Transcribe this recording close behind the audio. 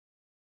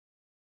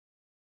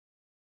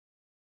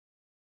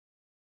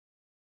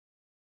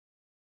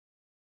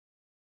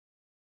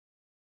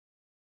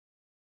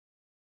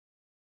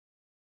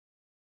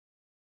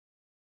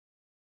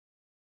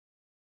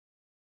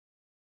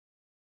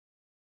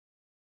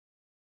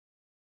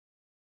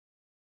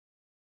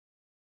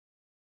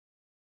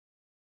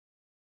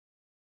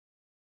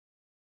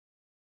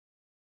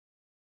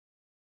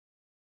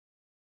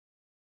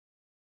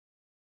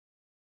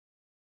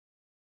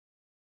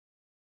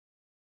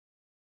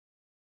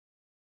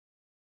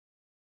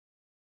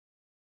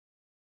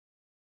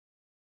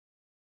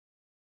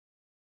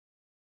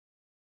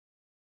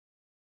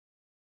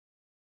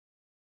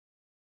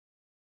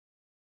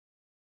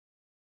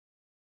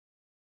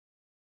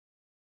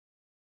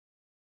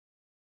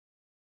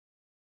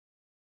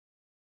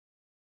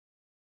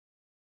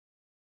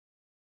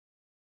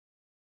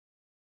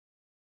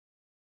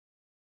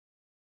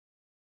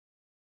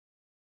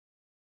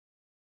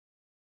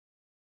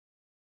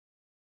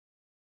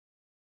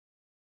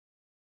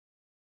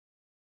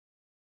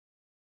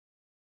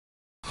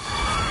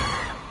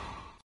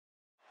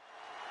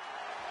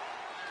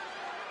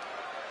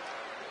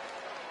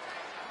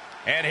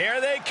And here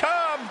they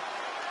come.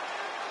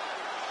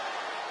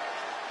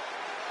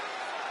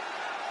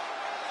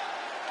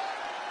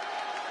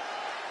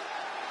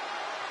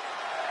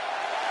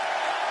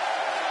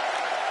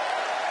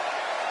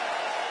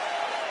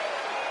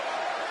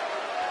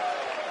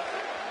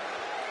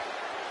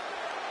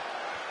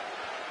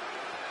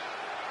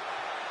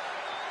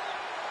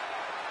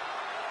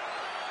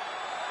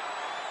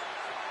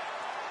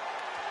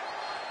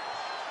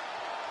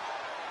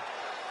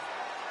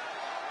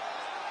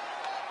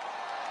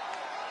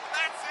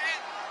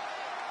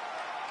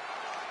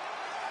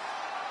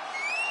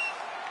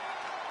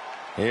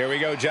 Here we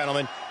go,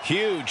 gentlemen.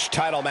 Huge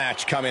title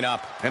match coming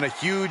up. And a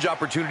huge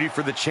opportunity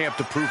for the champ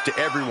to prove to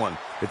everyone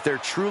that there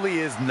truly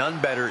is none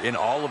better in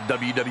all of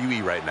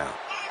WWE right now.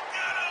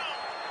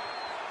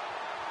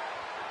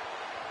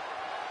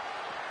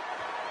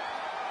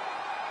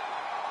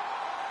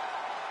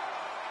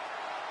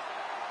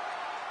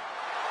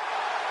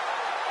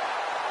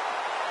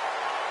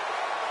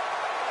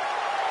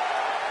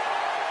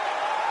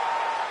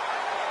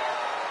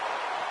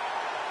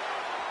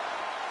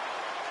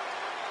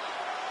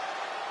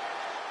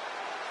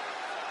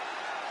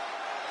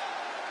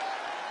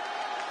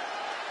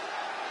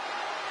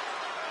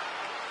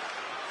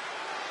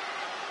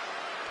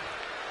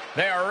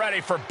 They are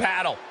ready for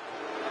battle.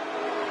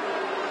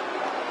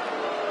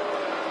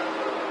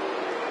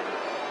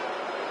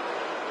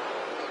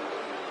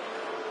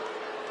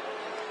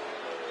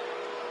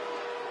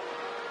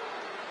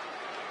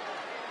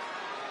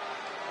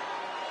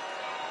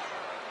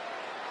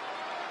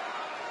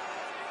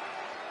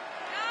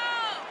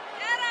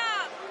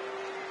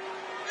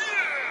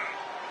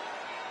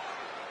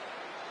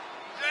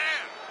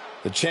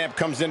 The champ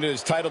comes into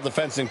his title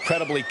defense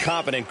incredibly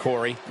confident,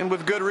 Corey. And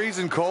with good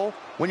reason, Cole.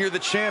 When you're the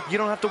champ, you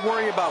don't have to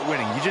worry about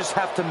winning. You just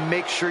have to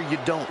make sure you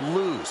don't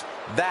lose.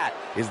 That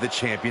is the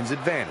champion's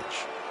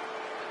advantage.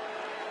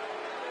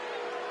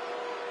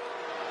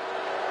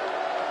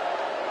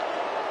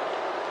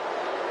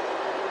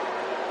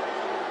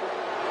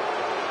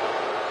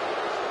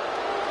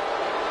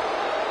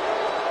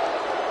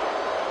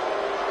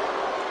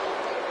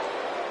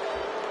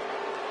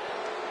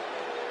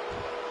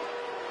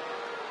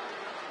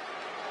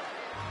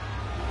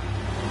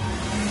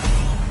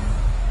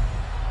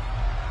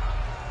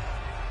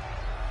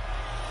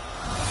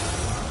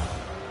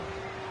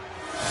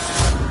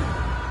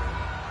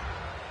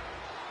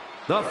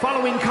 The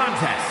following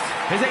contest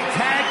is a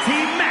tag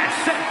team match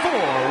set for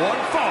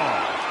one fall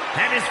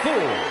and is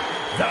for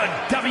the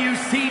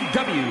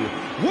WCW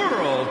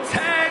World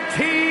Tag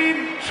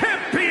Team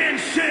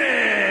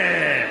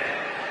Championship.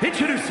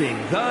 Introducing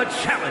the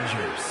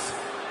challengers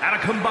at a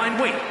combined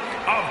weight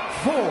of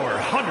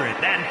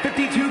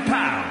 452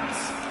 pounds,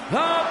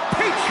 the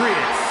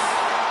Patriots.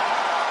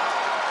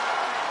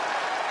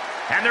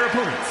 And their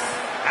opponents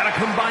at a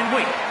combined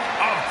weight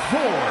of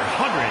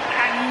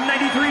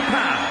 493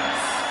 pounds.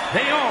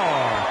 They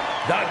are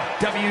the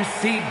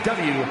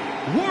WCW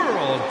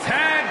World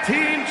Tag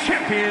Team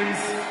Champions,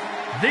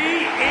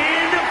 the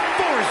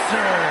Enforcers.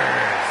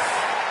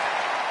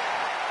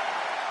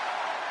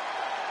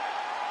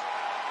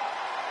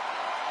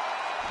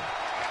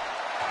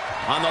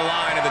 On the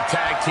line of the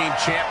Tag Team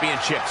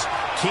Championships,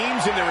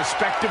 teams in their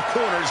respective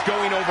corners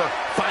going over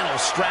final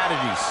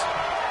strategies.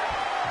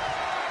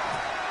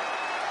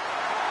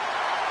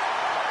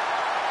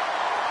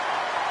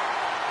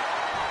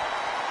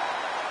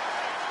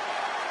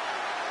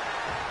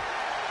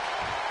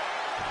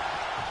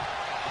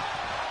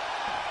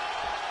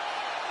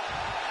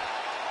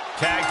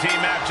 Tag team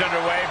match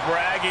underway.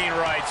 Bragging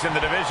rights in the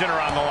division are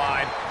on the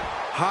line.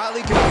 Highly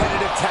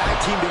competitive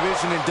tag team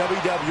division in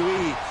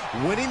WWE.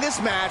 Winning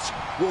this match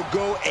will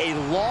go a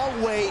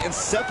long way in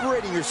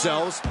separating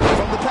yourselves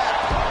from the pack.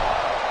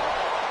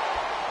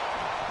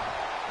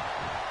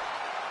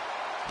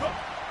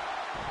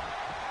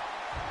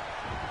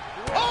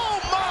 Oh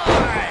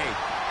my!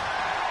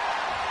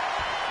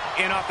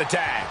 In off the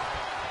tag.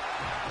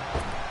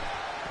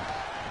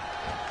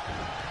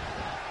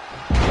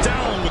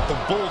 Down with the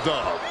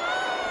Bulldog.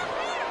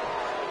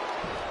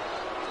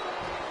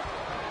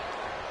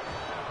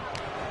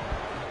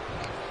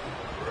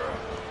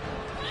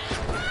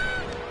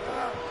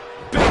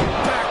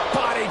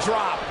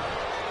 Drop.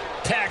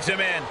 Tags him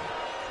in.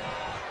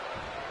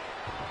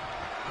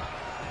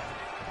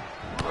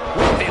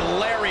 With a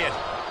lariat.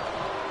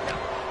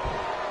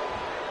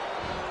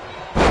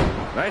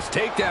 Nice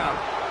takedown.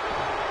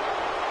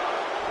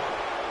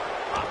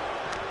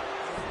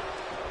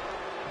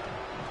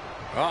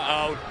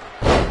 Uh-oh.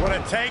 What a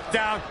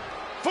takedown.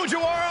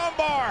 Fujiwara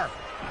armbar.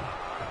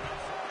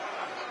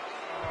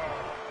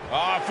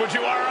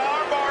 Fujiwara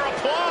armbar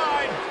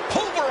applied.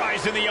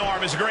 Pulverizing the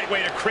arm is a great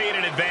way to create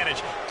an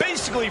advantage.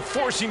 Basically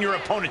forcing your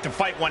opponent to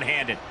fight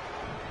one-handed.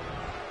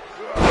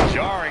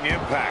 Jarring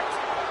impact.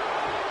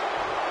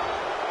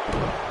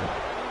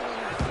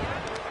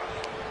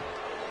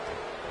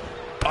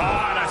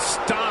 And a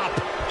stomp.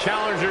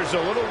 Challenger's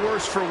a little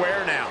worse for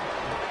wear now.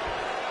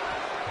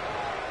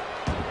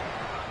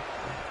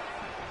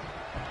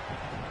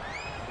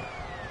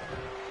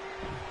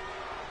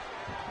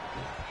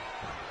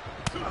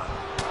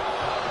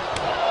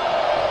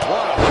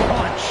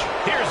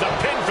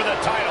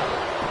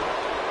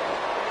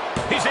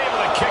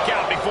 the kick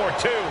out before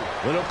two.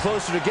 A little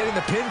closer to getting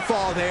the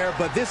pinfall there,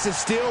 but this is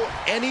still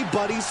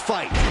anybody's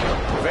fight.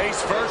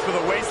 Face first with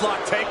a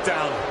waistlock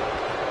takedown.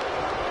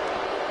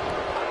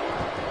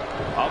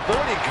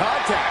 Avoiding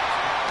contact.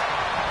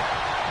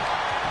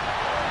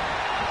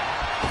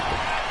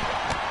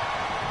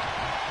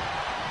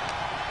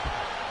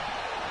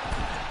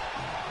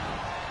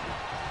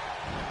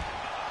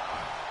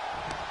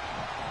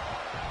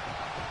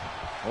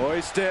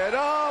 Hoisted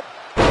up.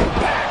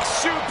 Back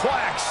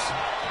suplex.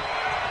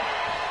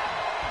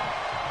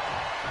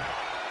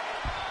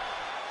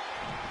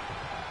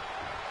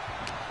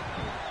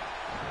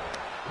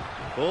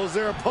 Pulls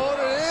their opponent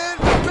in.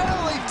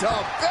 Belly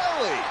to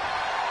belly.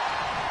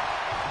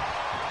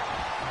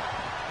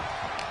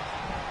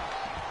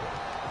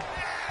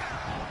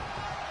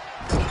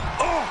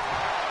 Oh!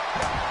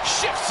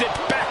 Shifts it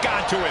back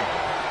onto him.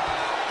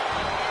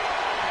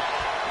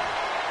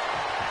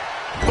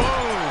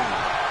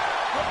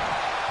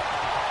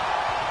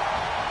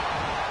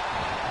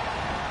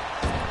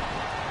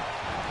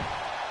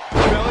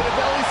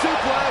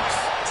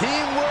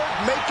 Teamwork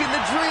making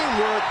the dream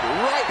work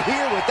right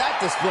here with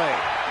that display.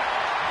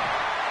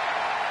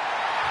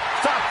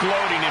 Stop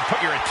gloating and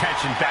put your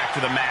attention back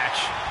to the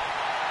match.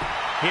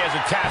 He has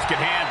a task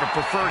at hand, but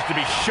prefers to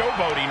be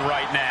showboating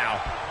right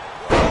now.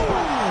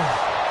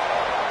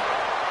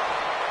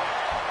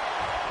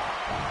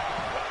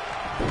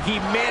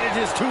 He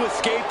manages to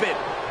escape it.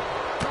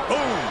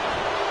 Boom.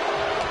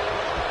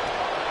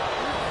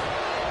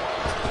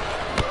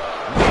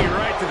 Knee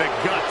right to the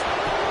gut.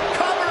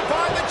 Covered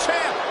by the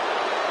champ.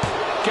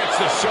 Gets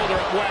the shoulder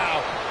up. Wow,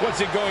 what's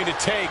it going to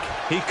take?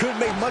 He couldn't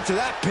make much of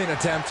that pin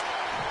attempt.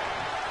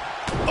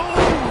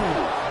 Ooh!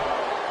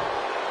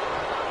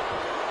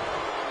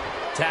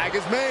 Tag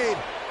is made.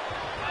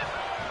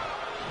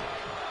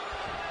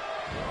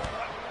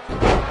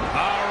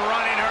 A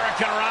running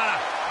Hurricane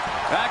Rana.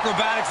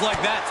 Acrobatics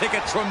like that take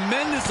a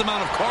tremendous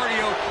amount of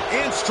cardio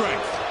and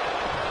strength.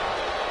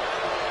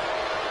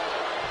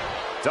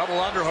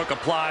 Double underhook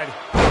applied.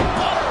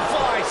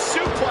 Butterfly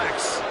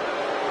suplex.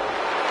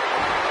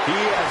 He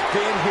has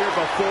been here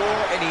before,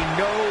 and he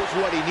knows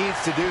what he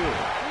needs to do.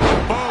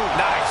 Boom,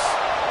 nice.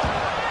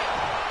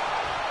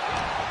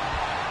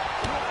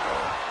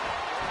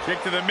 Kick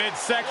to the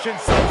midsection,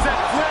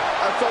 sunset flip.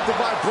 I felt the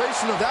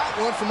vibration of that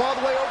one from all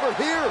the way over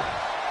here.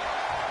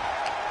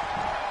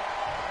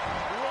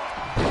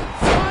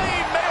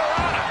 Flying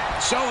Mayorana.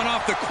 Showing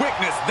off the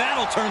quickness.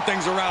 That'll turn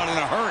things around in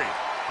a hurry.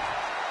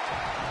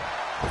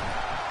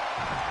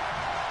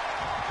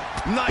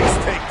 Nice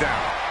takedown.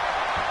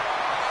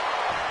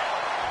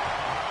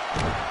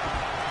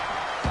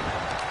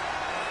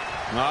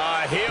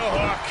 Heel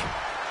hook.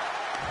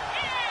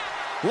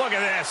 Look at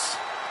this.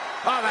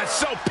 Oh, that's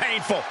so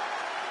painful.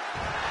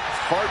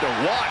 It's hard to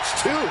watch,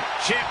 too.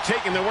 Champ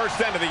taking the worst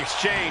end of the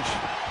exchange.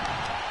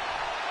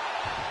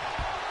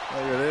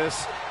 Look at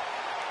this.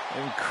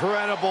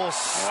 Incredible.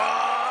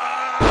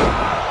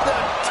 The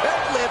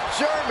deadlift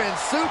German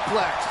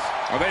suplex.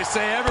 Well, they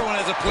say everyone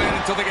has a plan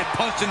until they get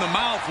punched in the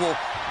mouth. Well,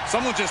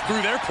 someone just threw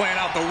their plan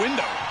out the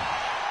window.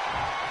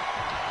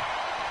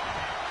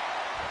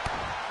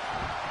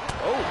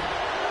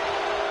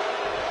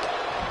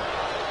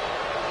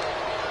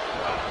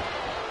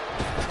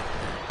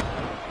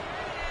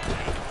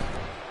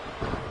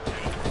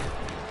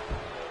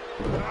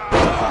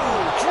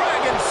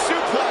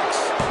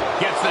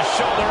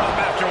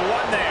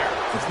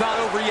 Not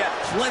over yet.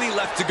 Plenty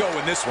left to go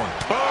in this one.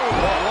 Boom!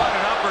 What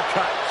an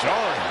uppercut.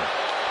 Jarring.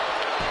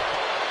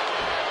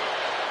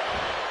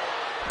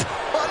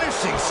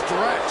 Punishing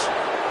stretch.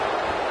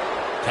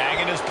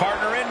 Tagging his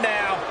partner in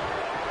now.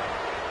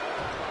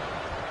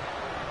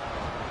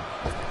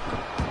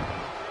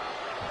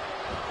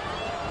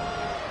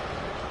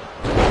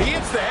 He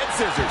hits the head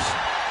scissors.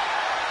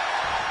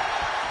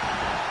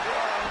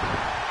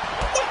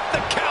 With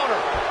the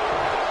counter.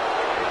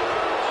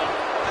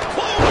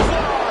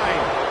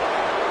 Clothesline.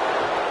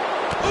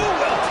 Ooh,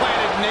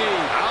 well-planted knee.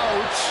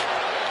 Ouch.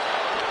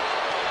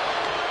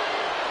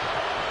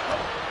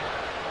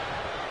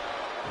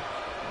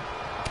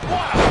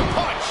 Wow,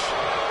 punch.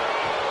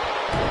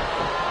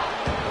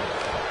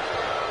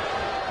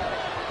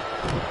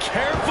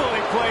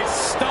 Carefully placed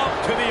stomp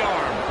to the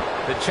arm.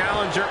 The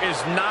challenger is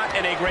not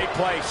in a great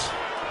place.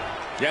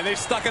 Yeah, they've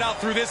stuck it out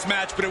through this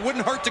match, but it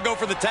wouldn't hurt to go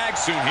for the tag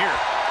soon here.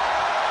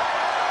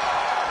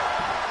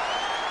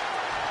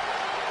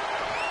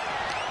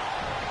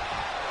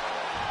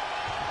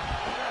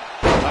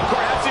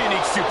 That's a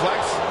unique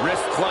suplex.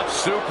 Wrist clutch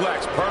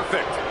suplex,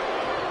 perfect.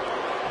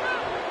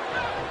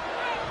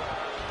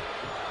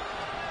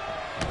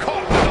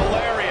 Caught with a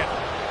lariat.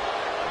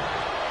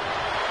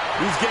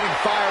 He's getting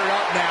fired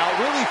up now,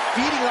 really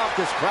feeding off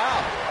this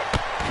crowd.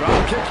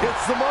 Drop kick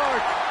hits the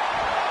mark.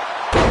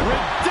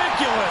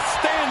 Ridiculous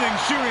standing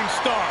shooting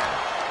star.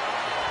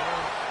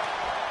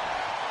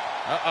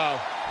 Uh-oh.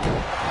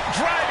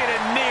 Driving a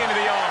knee into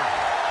the arm.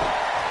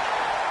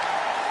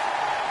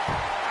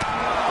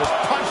 Just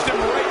punched him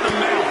right in the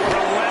mouth.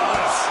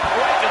 Relentless.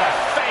 Right to the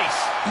face.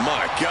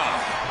 My God.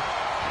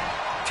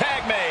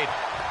 Tag made.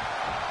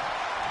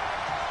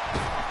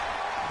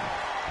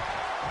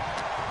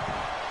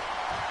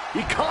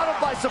 caught him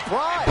by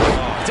surprise.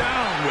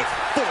 Down with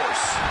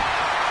force.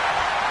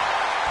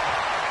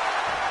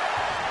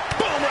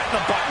 Boom, right in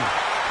the button.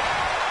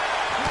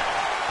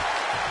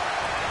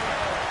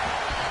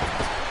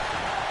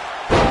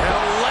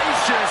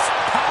 Hellacious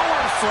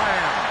power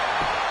slam.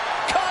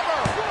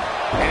 Cover.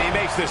 And he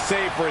makes the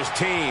save for his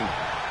team.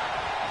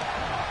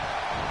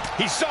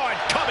 He saw it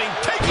coming,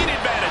 taking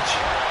advantage.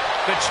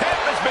 The champ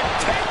has been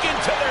taken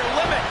to their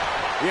limit.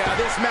 Yeah,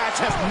 this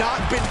match has not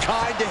been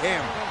kind to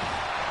him.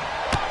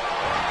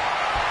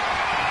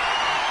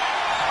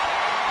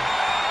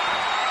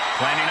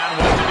 Planning on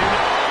what to do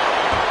now.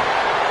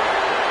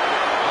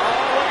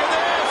 Oh, look at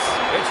this.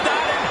 It's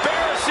not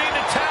embarrassing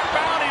to tap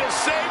out. He'll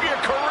save your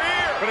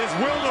career. But his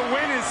will to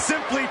win is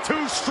simply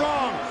too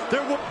strong.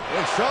 There will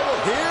In trouble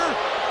here.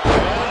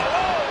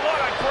 Oh, what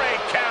a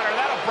great counter.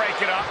 That'll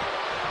break it up.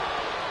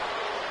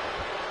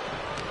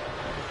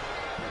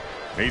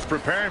 He's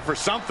preparing for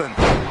something.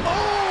 Oh,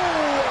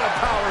 what a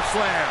power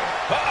slam.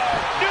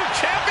 Uh-oh, new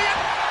champion.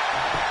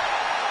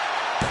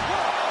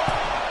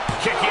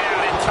 Kicking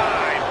out in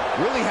time.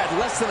 Really had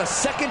less than a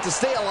second to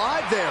stay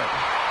alive there.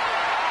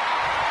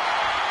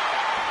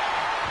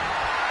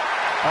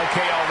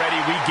 Okay, already,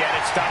 we get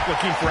it. Stop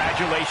looking for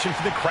adulation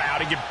from the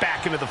crowd and get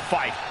back into the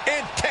fight.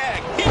 And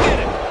tag, he did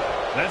it.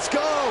 Let's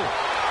go.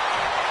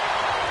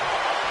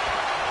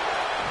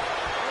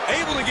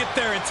 able to get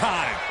there in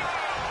time.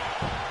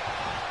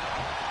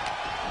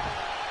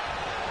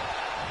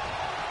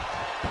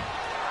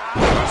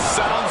 A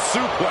sound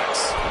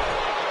suplex.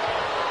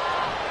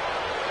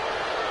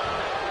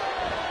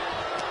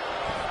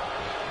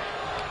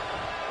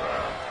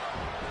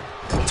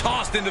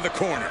 Tossed into the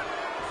corner.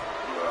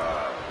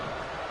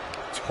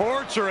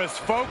 Torturous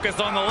focus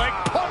on the leg,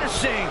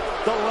 punishing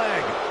the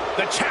leg.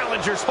 The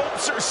challenger's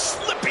hopes are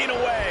slipping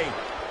away.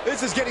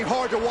 This is getting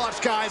hard to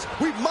watch, guys.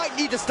 We might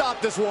need to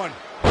stop this one.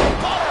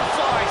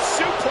 Butterfly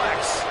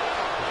suplex.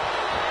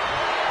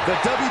 The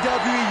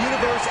WWE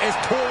Universe is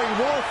pouring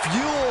more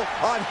fuel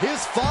on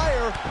his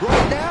fire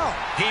right now.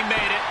 He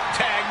made it.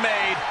 Tag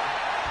made.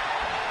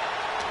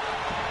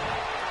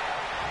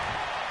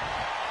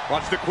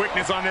 Watch the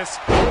quickness on this.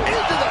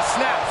 Into the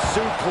snap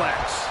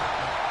suplex.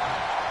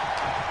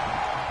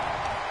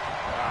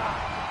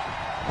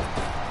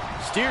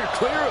 Steered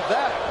clear of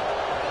that.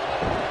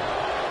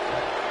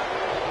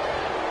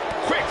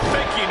 Quick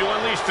thinking to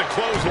unleash the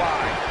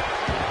clothesline.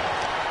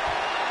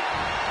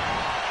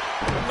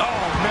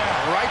 Oh, man,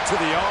 right to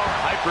the arm.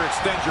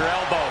 Hyperextend your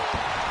elbow.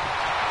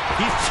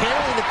 He's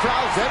channeling the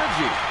crowd's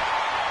energy.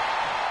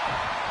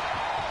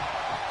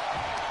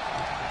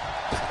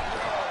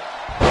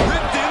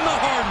 Ripped in the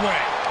hard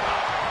way.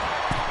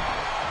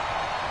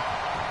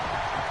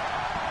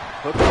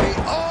 Look at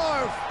the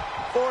arm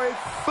for a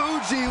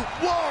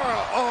Fujiwara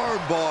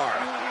armbar.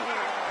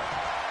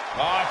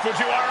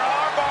 Fujiwara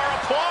armbar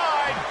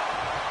applied.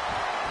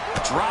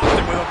 Dropped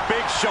him with a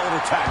big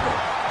shoulder tackle.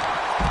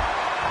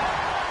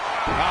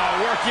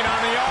 Working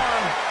on the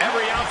arm.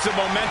 Every ounce of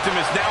momentum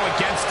is now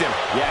against him.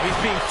 Yeah, he's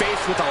being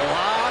faced with a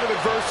lot of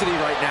adversity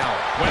right now.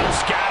 Well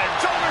scattered.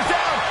 Shoulders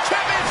down.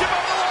 Championship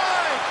on the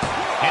line.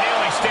 And he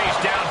only stays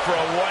down for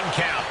a 1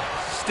 count.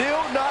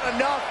 Still not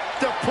enough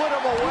to put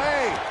him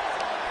away.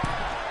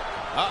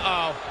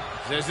 Uh-oh.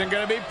 This isn't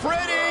going to be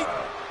pretty.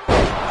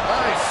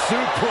 Nice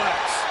suplex.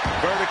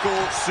 Vertical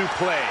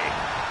suplex.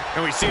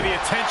 And we see the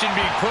attention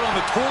being put on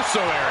the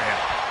torso area.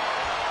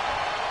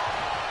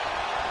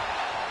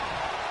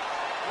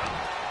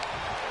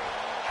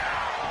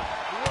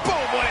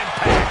 Boom, what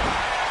impact.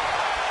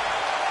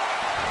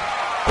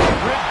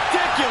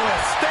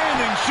 Ridiculous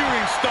standing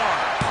shooting star.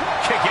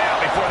 Kick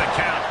out before the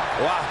count.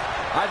 Wow,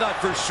 I thought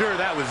for sure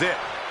that was it.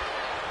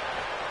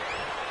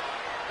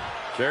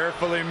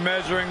 Carefully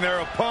measuring their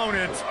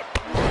opponent.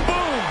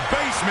 Boom,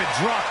 basement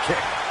drop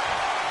kick.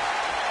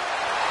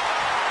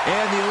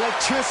 And the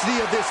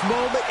electricity of this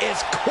moment is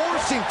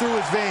coursing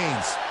through his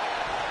veins.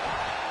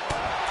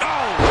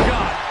 Oh,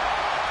 God.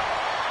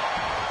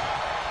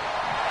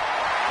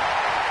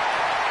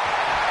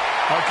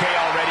 Okay,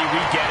 already,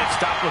 we get it.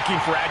 Stop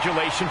looking for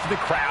adulation from the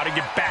crowd and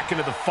get back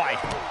into the fight.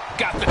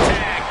 Got the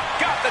tag.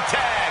 Got the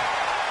tag.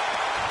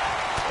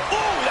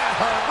 Ooh, that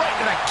hurt right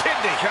to the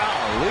kidney.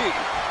 Golly.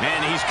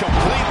 Man, he's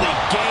completely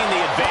gained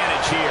the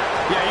advantage here.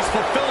 Yeah, he's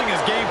fulfilling his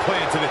game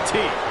plan to the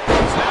T.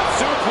 Snap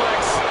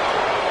suplex.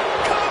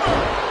 Cover.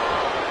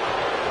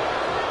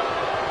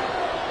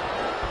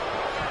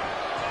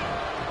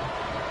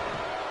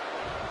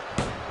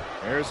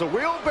 There's a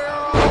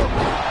wheelbarrow.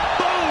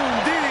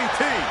 Boom,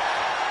 DDT.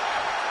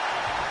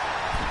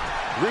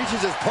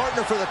 Reaches his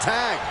partner for the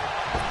tag.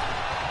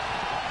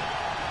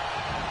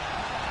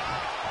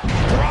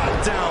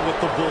 Brought down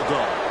with the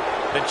Bulldog.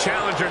 The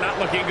challenger not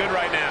looking good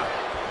right now.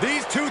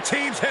 These two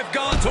teams have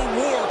gone to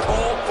war,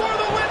 Cole. For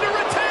the win to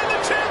retain the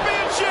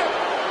championship.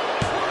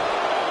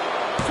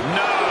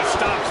 No,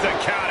 stops the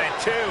count at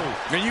 2.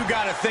 And you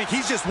got to think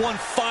he's just one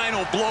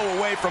final blow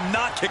away from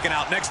not kicking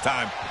out next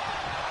time.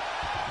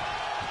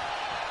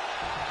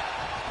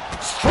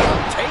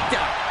 Strong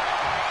takedown.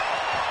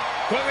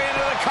 Quickly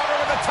into the cover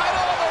with the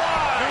title on the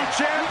line. New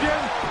champion,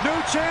 New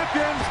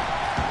champions.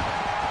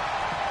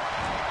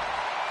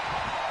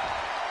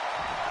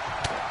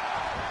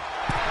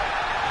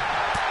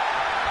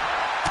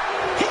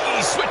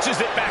 He switches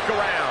it back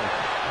around.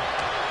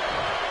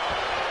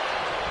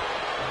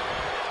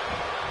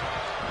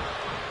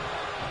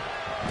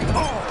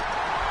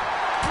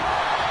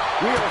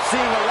 We are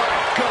seeing a lot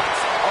of guts,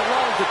 a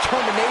lot of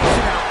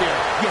determination out there.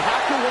 You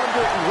have to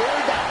wonder where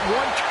that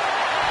one...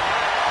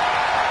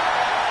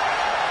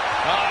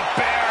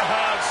 Bear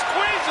hug,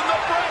 squeezing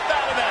the breath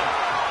out of them.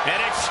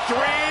 An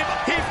extreme,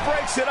 he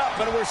breaks it up,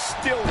 and we're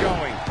still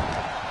going.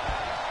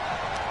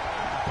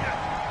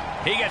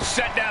 He gets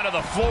set down to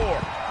the floor.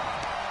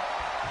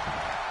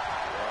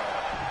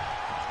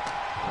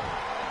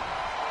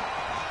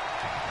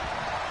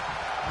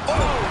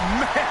 Oh,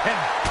 man.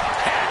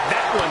 Had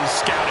that one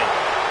scouted.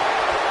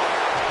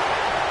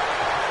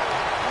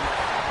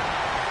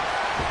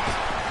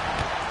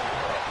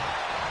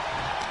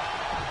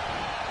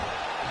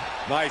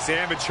 Nice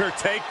amateur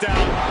takedown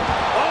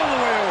all the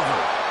way over.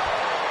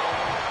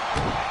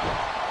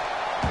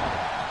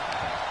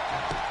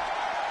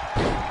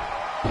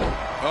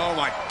 Oh,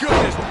 my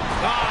goodness.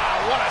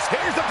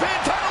 Here's the pin,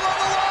 title on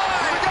the line.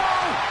 Here we go.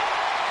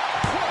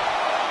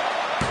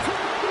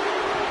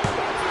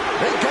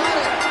 They got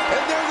it,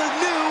 and they're the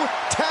new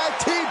tag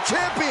team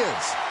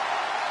champions.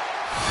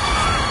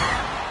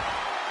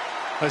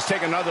 Let's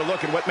take another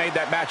look at what made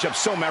that matchup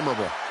so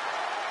memorable.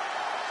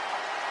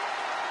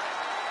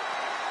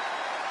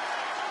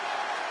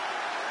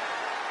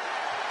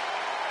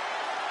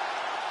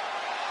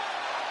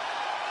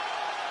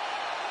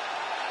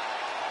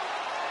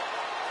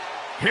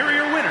 Here are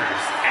your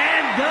winners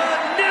and the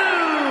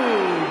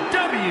new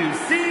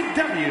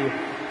WCW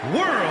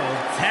World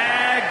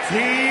Tag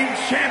Team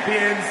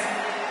Champions,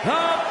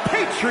 the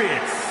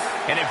Patriots.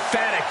 An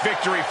emphatic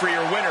victory for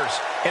your winners.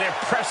 An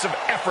impressive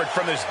effort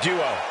from this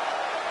duo.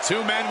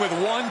 Two men with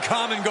one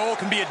common goal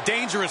can be a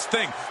dangerous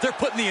thing. They're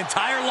putting the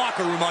entire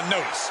locker room on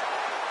notice.